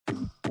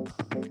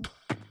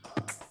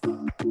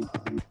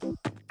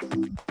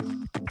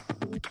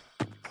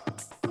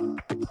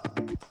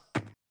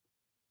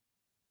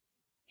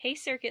Hey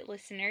Circuit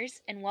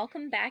listeners, and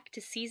welcome back to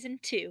Season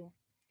 2.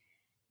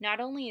 Not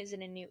only is it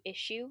a new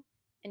issue,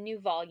 a new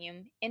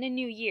volume, and a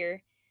new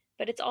year,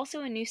 but it's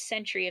also a new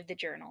century of the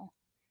journal.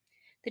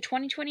 The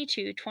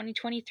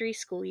 2022-2023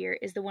 school year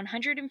is the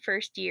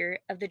 101st year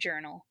of the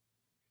journal.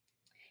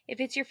 If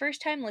it's your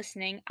first time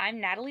listening, I'm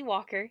Natalie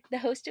Walker, the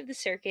host of The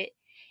Circuit,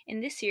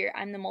 and this year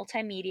I'm the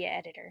multimedia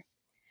editor.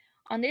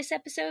 On this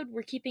episode,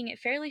 we're keeping it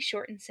fairly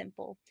short and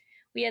simple.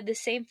 We have the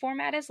same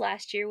format as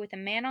last year with a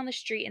man on the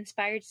street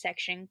inspired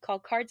section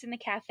called Cards in the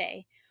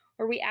Café,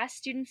 where we ask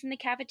students in the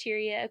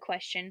cafeteria a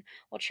question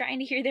while trying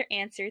to hear their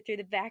answer through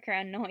the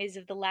background noise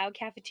of the loud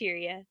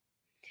cafeteria.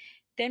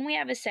 Then we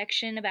have a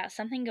section about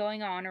something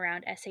going on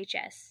around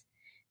SHS.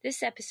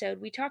 This episode,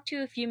 we talk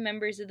to a few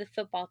members of the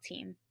football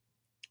team.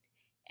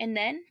 And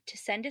then, to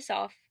send us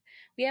off,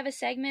 we have a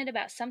segment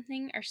about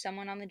something or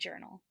someone on the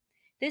journal.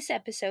 This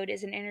episode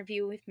is an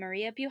interview with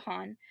Maria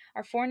Bujan,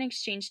 our foreign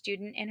exchange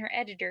student, and her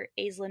editor,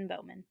 Ayslin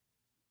Bowman.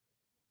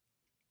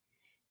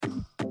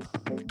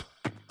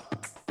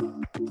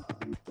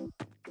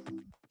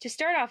 To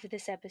start off with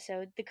this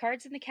episode, the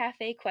Cards in the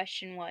Café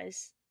question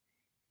was,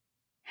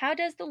 how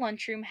does the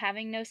lunchroom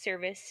having no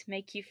service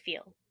make you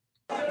feel?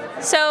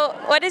 So,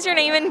 what is your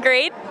name and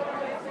grade?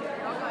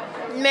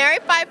 Mary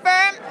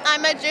Pfeiffer,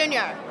 I'm a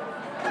junior.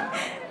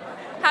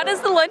 How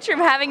does the lunchroom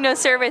having no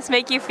service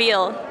make you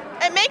feel?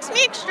 It makes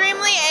me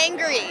extremely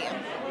angry.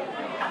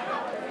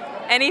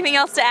 Anything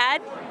else to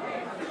add?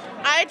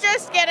 I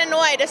just get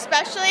annoyed,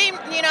 especially,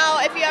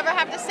 if you ever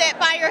have to sit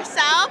by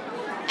yourself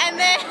and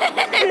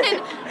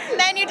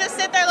then you just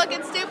sit there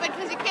looking stupid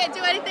because you can't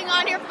do anything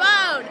on your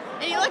phone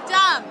and you look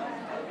dumb.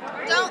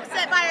 Don't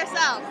sit by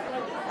yourself.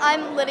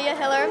 I'm Lydia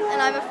Hiller,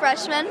 and I'm a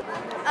freshman.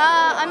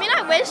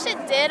 I wish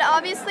it did,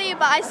 obviously,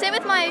 but I sit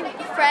with my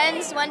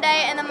friends one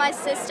day and then my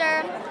sister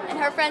and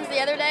her friends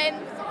the other day,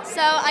 so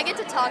I get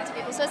to talk to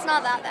people, so it's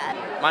not that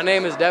bad. My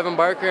name is Devin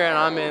Barker, and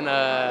I'm in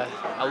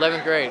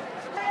 11th grade.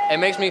 It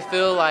makes me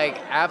feel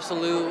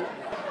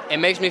it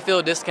makes me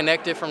feel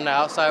disconnected from the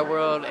outside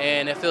world,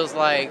 and it feels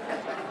like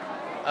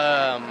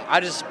I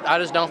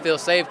just don't feel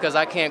safe because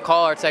I can't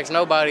call or text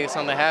nobody if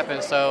something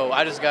happens, so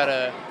I just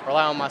gotta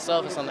rely on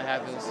myself if something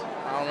happens.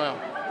 I don't know.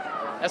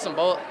 That's some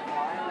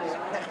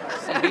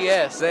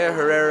BS. Zaya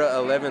Herrera,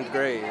 11th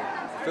grade.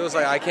 Feels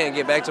like I can't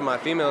get back to my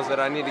females that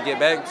I need to get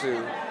back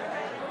to.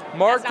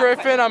 Mark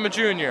Griffin, I'm a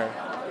junior.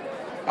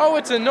 Oh,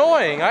 it's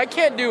annoying. I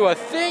can't do a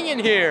thing in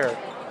here.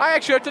 I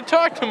actually have to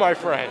talk to my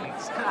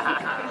friends.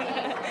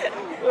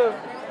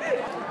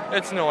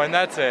 It's annoying,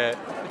 that's it.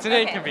 It's an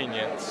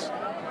inconvenience.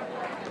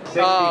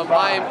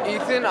 I'm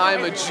Ethan,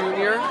 I'm a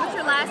junior. What's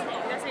your last name?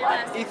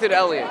 Ethan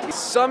Elliott.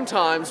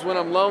 Sometimes when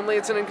I'm lonely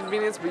it's an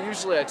inconvenience, but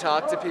usually I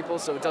talk to people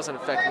so it doesn't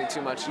affect me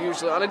too much.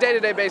 Usually on a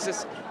day-to-day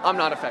basis, I'm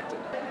not affected.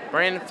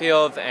 Brandon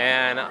Fields,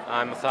 and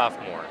I'm a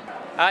sophomore.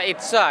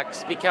 It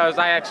sucks because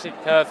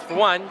for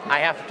one, I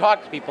have to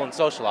talk to people and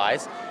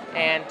socialize,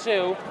 and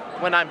two,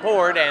 when I'm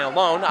bored and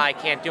alone, I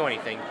can't do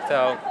anything,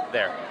 so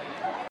there.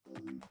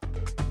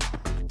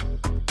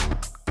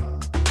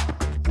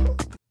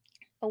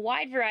 A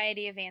wide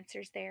variety of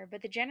answers there,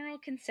 but the general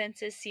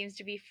consensus seems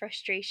to be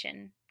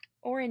frustration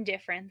or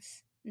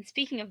indifference. And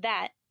speaking of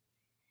that,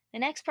 the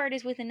next part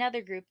is with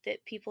another group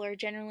that people are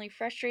generally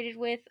frustrated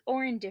with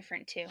or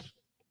indifferent to.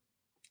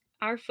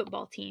 Our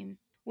football team.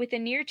 With a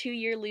near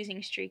 2-year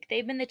losing streak,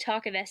 they've been the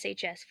talk of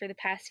SHS for the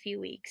past few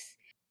weeks.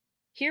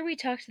 Here we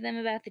talk to them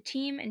about the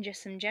team and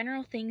just some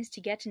general things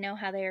to get to know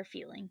how they are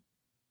feeling.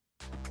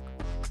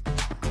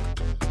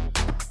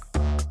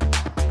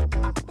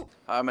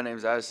 Hi, my name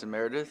is Addison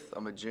Meredith.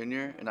 I'm a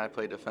junior, and I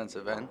play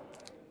defensive end.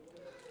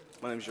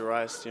 My name is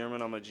Uriah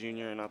Stearman. I'm a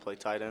junior, and I play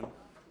tight end.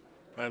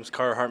 My name is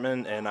Carter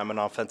Hartman, and I'm an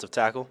offensive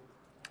tackle.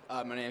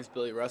 My name is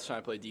Billy Russ, and I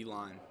play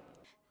D-line.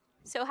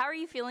 So how are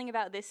you feeling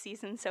about this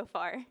season so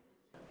far?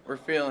 We're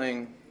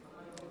feeling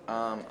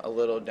a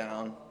little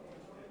down,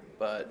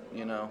 but,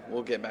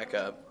 we'll get back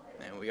up,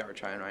 and we are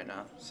trying right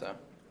now, so,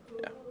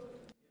 yeah.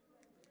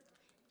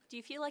 Do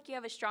you feel like you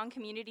have a strong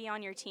community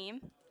on your team?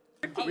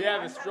 We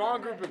have a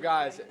strong group of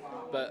guys,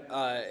 but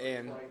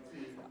and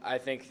I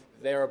think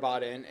they are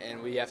bought in,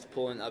 and we have to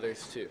pull in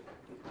others too.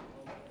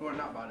 Who are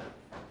not bought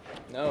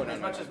in? No. As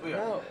much as we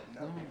are.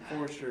 No,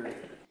 for sure.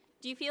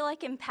 Do you feel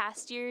like in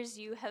past years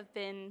you have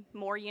been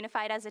more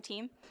unified as a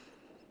team?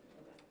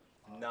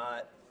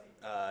 Not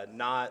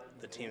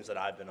the teams that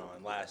I've been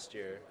on last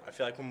year. I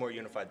feel like we're more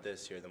unified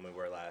this year than we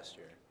were last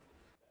year.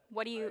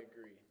 I agree.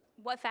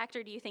 What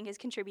factor do you think has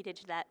contributed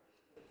to that?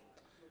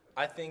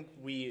 I think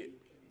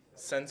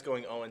since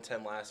going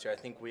 0-10 last year, I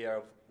think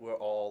we're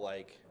all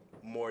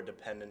more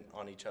dependent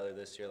on each other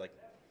this year. Like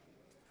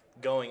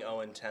going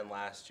 0-10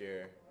 last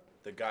year,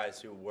 the guys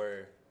who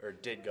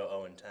did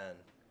go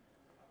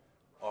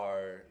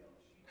 0-10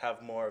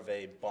 have more of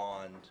a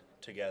bond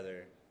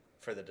together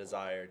for the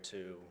desire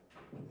to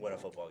win a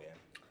football game.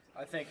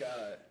 I think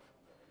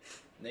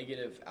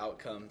negative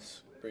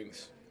outcomes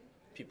brings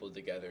people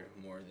together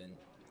more than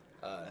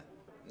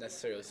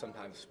necessarily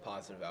sometimes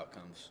positive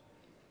outcomes.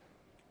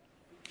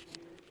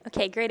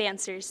 Okay, great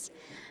answers.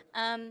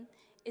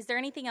 Is there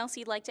anything else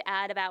you'd like to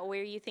add about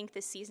where you think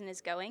this season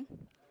is going?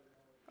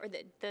 Or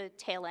the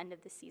tail end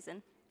of the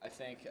season? I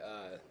think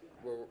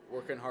we're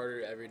working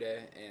harder every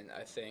day, and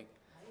I think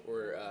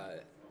we're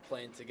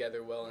playing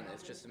together well, and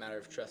it's just a matter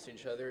of trusting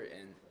each other.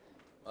 And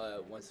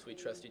once we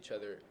trust each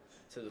other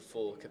to the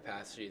full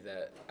capacity,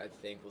 that I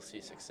think we'll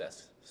see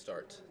success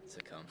start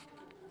to come.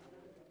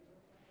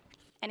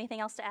 Anything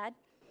else to add?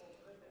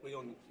 We're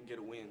going to get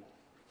a win.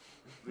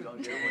 We're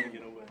going to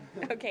get a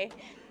win. Okay.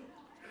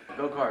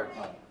 Go Cards.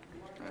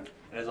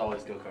 As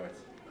always, go Cards.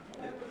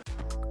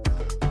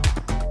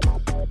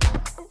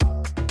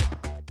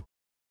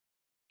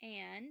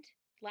 And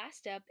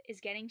last up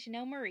is Getting to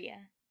Know Maria,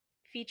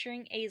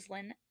 featuring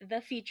Ayslin, the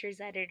features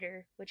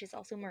editor, which is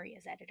also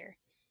Maria's editor.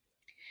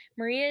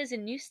 Maria is a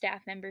new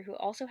staff member who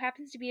also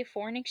happens to be a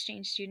foreign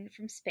exchange student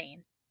from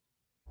Spain.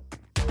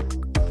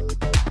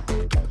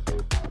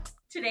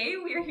 Today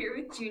we are here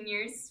with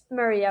juniors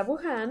Maria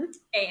Bujan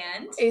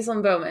and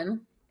Ayslin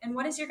Bowman. And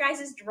what is your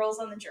guys' roles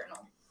on the journal?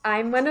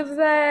 I'm one of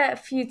the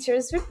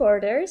features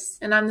reporters.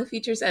 And I'm the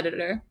features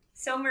editor.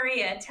 So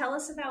Maria, tell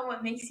us about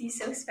what makes you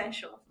so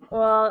special.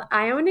 Well,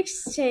 I am an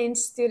exchange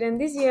student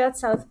this year at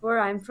Southport.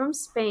 I'm from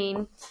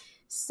Spain.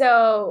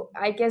 So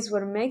I guess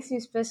what makes me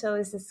special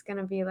is it's going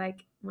to be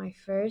like my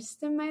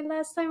first and my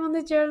last time on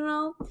the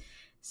journal.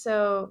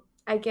 So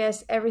I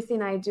guess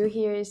everything I do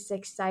here is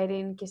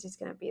exciting because it's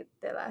going to be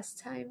the last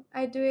time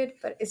I do it.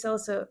 But it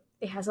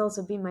has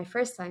also been my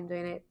first time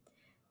doing it.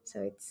 So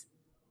it's,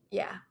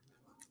 yeah.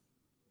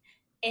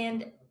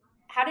 And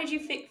how did you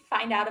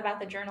find out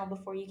about the journal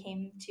before you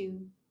came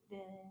to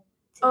the?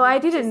 I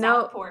didn't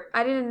know.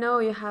 I didn't know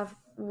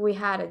we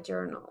had a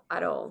journal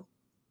at all.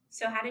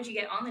 So how did you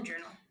get on the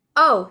journal?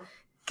 Oh,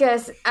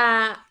 because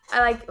I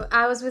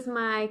was with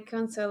my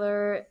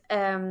counselor.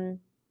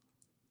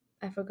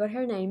 I forgot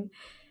her name.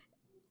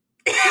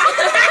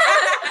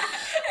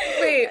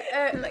 Wait,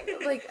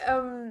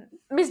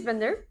 Miss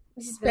Bender.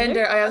 Mrs.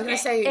 Bender. I was gonna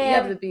say you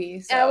have the B.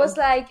 So. I was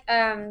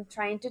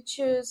trying to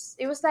choose.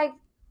 It was like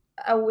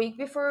a week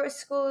before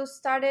school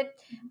started.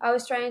 I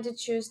was trying to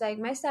choose like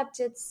my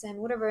subjects and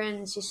whatever,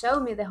 and she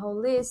showed me the whole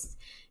list,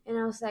 and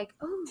I was like,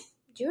 oh,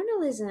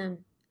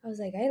 journalism. I was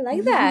like, I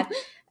like that.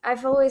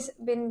 I've always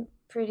been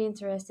pretty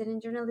interested in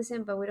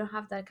journalism, but we don't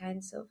have that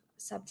kinds of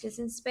subjects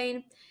in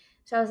Spain.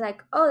 So I was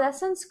like, oh, that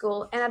sounds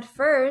cool. And at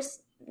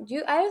first,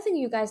 I don't think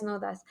you guys know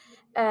that.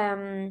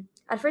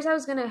 At first, I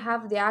was going to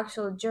have the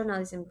actual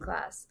journalism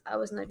class. I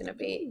was not going to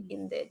be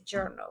in the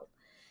journal.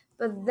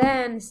 But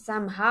then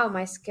somehow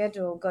my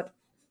schedule got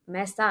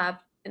messed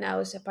up, and I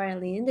was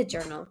apparently in the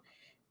journal.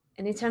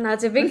 And it turned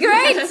out to be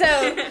great.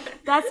 So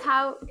that's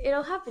how it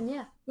all happened,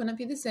 yeah. Wouldn't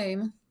be the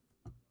same.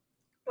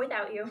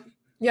 Without you.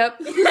 Yep.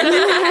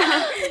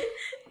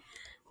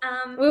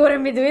 We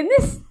wouldn't be doing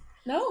this?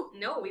 No,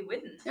 we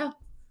wouldn't. Yeah.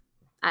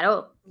 At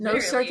all. No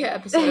circuit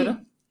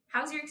episode.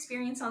 How's your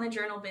experience on the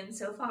journal been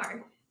so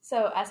far?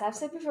 So as I've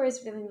said before, it's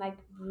been like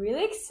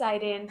really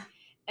exciting,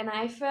 and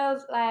I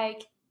felt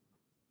like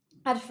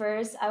at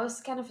first I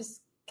was kind of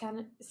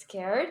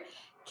scared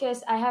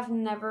because I have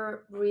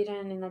never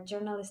written in a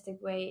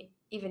journalistic way,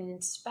 even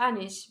in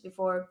Spanish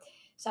before.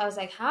 So I was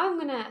like, how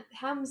am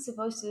I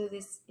supposed to do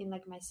this in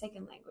like my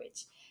second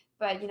language?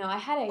 But I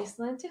had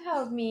Ayslin to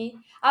help me.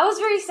 I was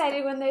very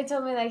excited when they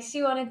told me like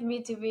she wanted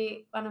me to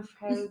be one of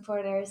her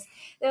reporters.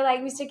 They were like,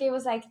 Mr. K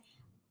was like,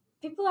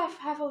 people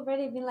have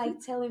already been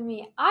like telling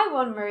me I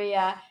want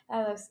Maria. I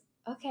was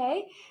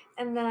okay,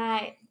 and then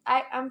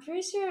I'm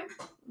pretty sure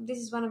this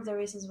is one of the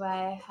reasons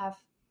why I have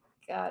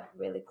got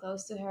really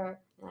close to her,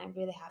 and I'm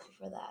really happy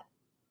for that.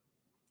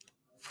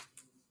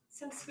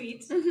 So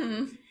sweet.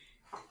 Mm-hmm.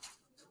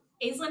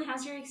 Ayslin,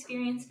 how's your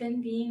experience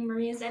been being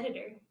Maria's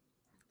editor?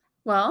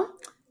 Well,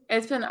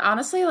 it's been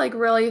honestly like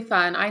really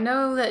fun. I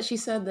know that she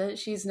said that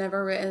she's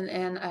never written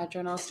in a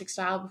journalistic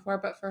style before,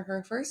 but for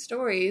her first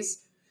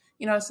stories,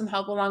 some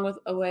help along with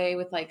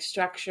with like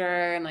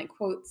structure and like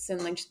quotes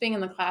and like just being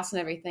in the class and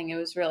everything. It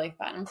was really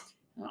fun.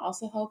 And it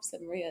also helps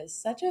that Maria is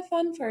such a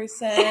fun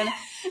person.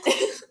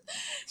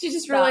 She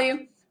just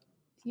really,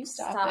 you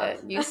stop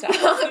it. You stop.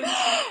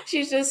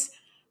 She's just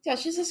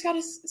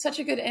got such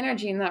a good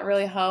energy, and that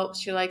really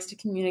helps. She likes to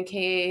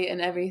communicate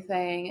and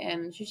everything,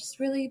 and she's just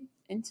really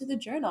into the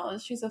journal.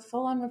 She's a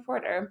full-on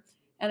reporter,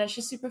 and it's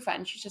just super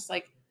fun. She's just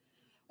like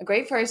a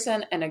great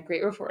person and a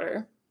great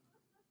reporter.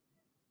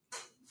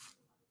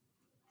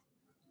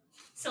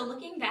 So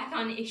looking back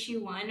on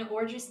issue 1,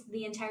 or just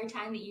the entire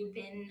time that you've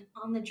been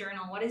on the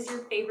journal, what has your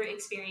favorite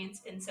experience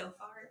been so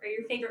far, or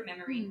your favorite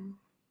memory?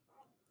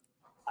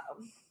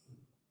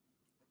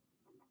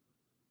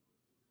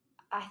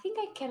 I think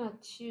I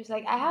cannot choose.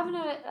 Like, I haven't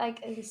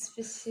like a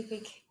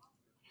specific.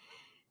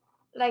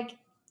 Like,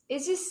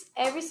 it's just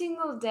every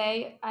single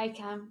day I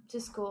come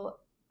to school,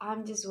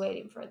 I'm just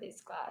waiting for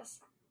this class.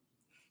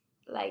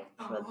 Like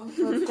for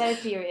the third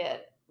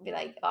period, be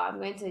like, oh, I'm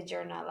going to the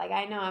journal. Like,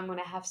 I know I'm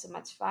gonna have so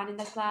much fun in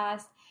the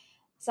class.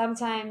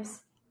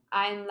 Sometimes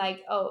I'm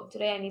like, oh,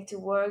 today I need to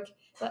work.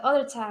 But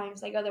other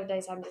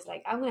days, I'm just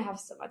like, I'm gonna have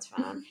so much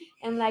fun.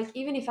 And like,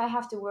 even if I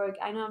have to work,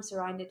 I know I'm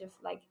surrounded of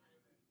like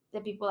the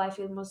people I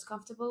feel most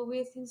comfortable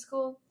with in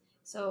school.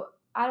 So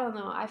I don't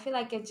know. I feel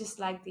like I just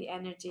like the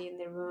energy in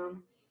the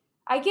room.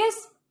 I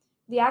guess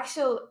the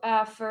actual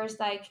first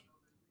like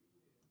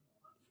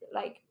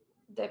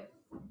the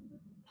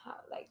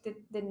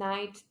the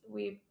night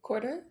we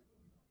Quarter?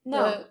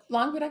 no The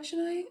long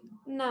production night?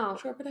 no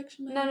Short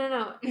production night?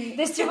 no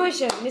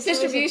distribution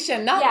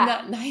Distribution,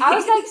 not night. I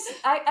was like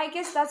I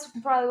guess that's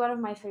probably one of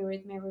my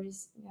favorite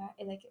memories. Yeah,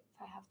 like if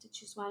I have to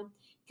choose one,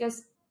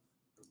 because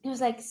it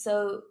was like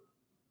so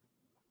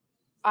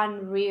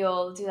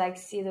unreal to like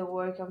see the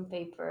work on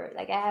paper.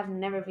 Like I have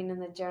never been in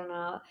the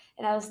journal,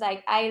 and I was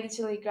like I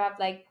literally grabbed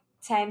like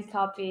 10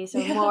 copies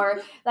or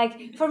more,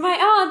 like for my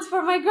aunt,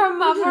 for my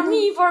grandma, for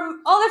me,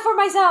 for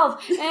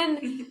myself, and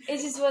it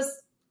just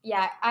was,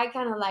 yeah, I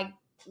kind of like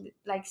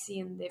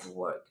seeing the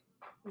work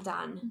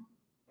done.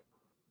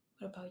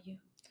 What about you?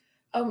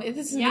 Oh,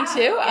 this is Yeah, me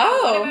too? yeah.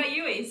 Oh. What about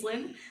you,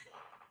 Ayslin?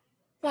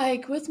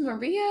 Like with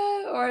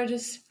Maria or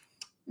just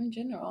in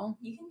general?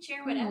 You can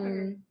share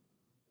whatever.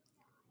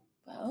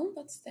 Well,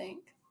 let's think.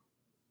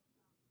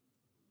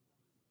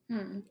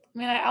 I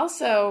mean, I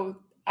also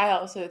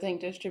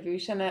think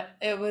distribution,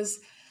 it was,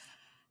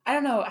 I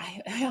don't know,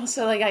 I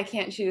also like, I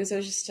can't choose. It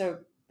was just a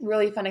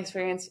really fun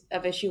experience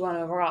of issue 1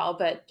 overall,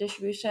 but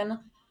distribution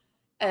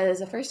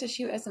as a first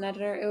issue as an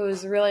editor, it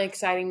was really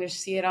exciting to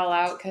see it all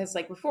out, because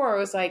like before it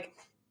was like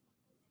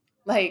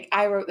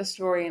I wrote the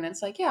story and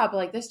it's like, yeah, but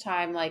like this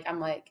time, like I'm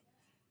like,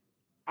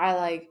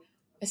 I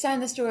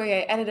assigned the story,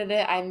 I edited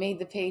it, I made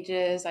the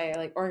pages, I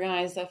like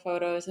organized the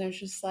photos, and it was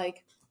just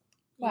like,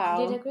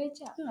 wow. You did a great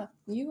job. Yeah,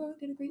 you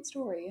did a great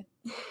story.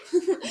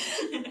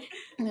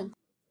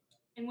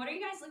 And what are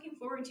you guys looking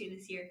forward to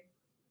this year?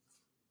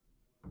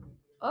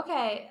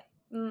 Okay.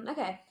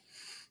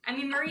 I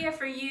mean, Maria,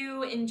 for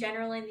you in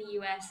general in the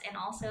U.S. and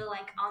also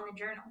like on the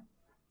journal.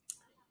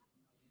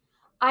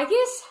 I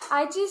guess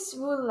I just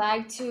would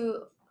like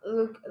to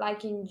look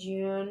like in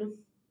June.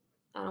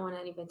 I don't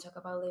want to even talk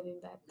about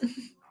leaving, but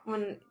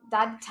when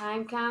that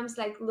time comes,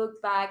 like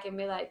look back and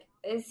be like,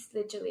 it's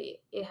literally,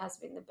 it has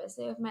been the best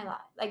day of my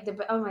life. Like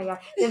oh my God,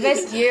 the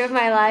best year of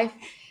my life.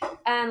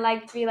 And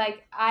like be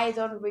like, I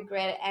don't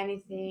regret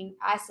anything.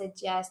 I said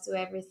yes to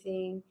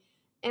everything.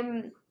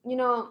 And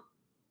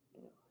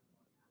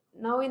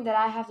knowing that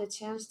I have the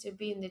chance to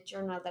be in the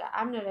journal, that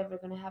I'm not ever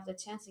going to have the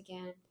chance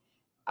again,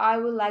 I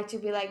would like to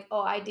be like,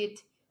 oh, I did,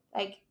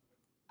 like,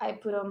 I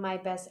put on my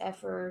best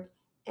effort,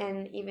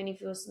 and even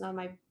if it was not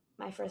my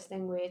first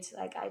language,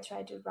 like, I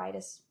tried to write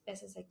as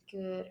best as I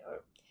could,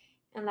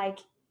 and like,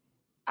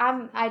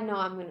 I know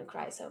I'm going to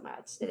cry so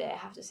much the day I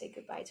have to say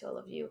goodbye to all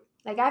of you.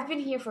 Like, I've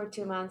been here for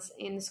 2 months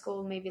in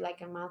school, maybe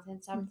like a month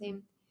and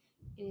something,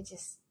 and it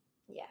just,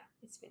 yeah,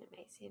 it's been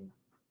amazing.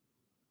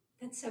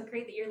 That's so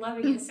great that you're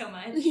loving it so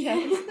much.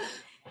 Yes.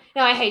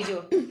 No, I hate you.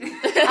 Actually,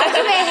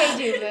 I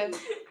hate you, but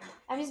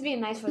I'm just being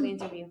nice for the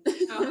interview.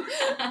 Oh.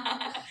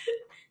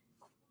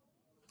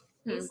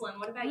 Ayslin,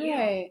 what about you?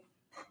 Right.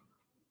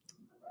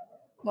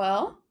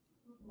 Well,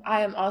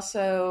 I am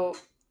also,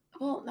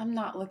 I'm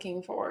not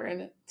looking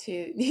forward to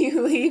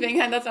you leaving.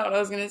 That's not what I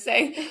was going to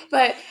say.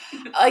 But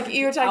like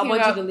you were talking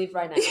about. I want you to leave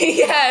right now.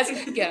 Yes,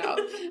 get out.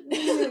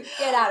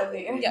 Get out of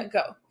here. Yeah,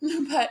 go.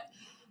 But,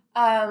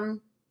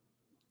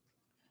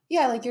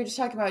 yeah, like you're just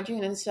talking about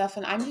June and stuff,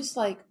 and I'm just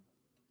like,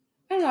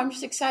 I don't know, I'm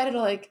just excited to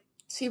like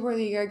see where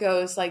the year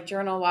goes, like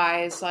journal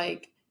wise,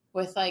 like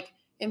with like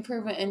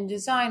improvement in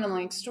design and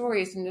like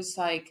stories and just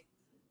like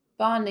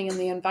bonding in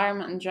the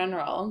environment in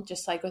general,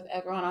 just like with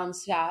everyone on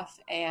staff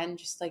and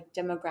just like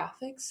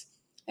demographics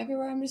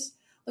everywhere. I'm just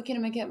looking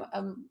to make it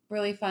a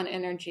really fun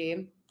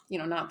energy,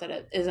 not that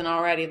it isn't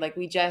already. Like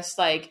we just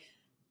like,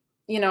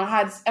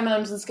 had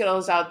M&Ms and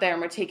Skittles out there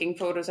and we're taking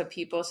photos of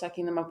people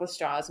sucking them up with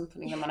straws and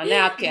putting them on a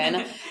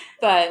napkin.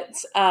 But,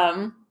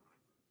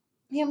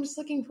 yeah, I'm just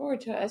looking forward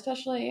to it,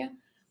 especially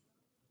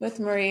with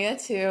Maria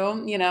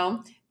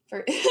too,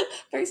 for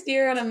first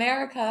year in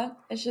America.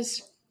 It's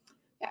just,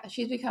 yeah,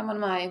 she's become one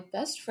of my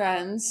best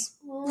friends.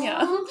 Aww.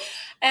 Yeah.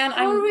 And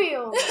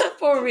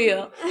for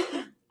real.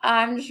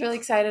 I'm just really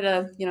excited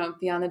to,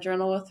 be on the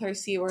journal with her,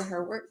 see where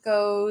her work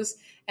goes,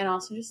 and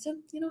also just to,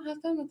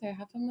 have fun with her,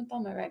 have fun with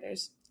all my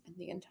writers and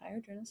the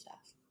entire journal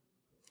staff.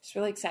 Just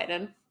really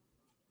excited.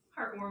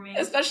 Heartwarming.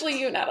 Especially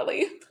you,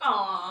 Natalie.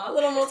 Aww. A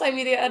little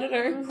multimedia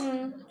editor.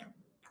 Mm-hmm.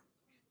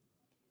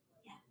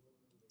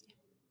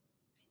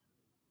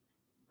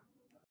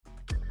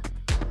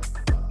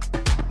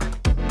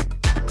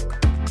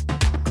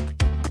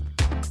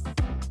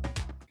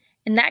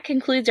 And that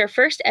concludes our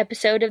first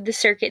episode of The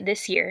Circuit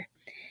this year.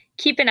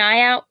 Keep an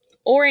eye out,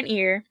 or an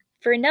ear,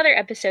 for another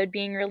episode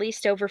being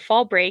released over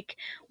fall break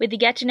with the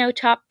Get to Know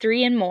Top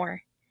 3 and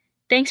more.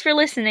 Thanks for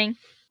listening.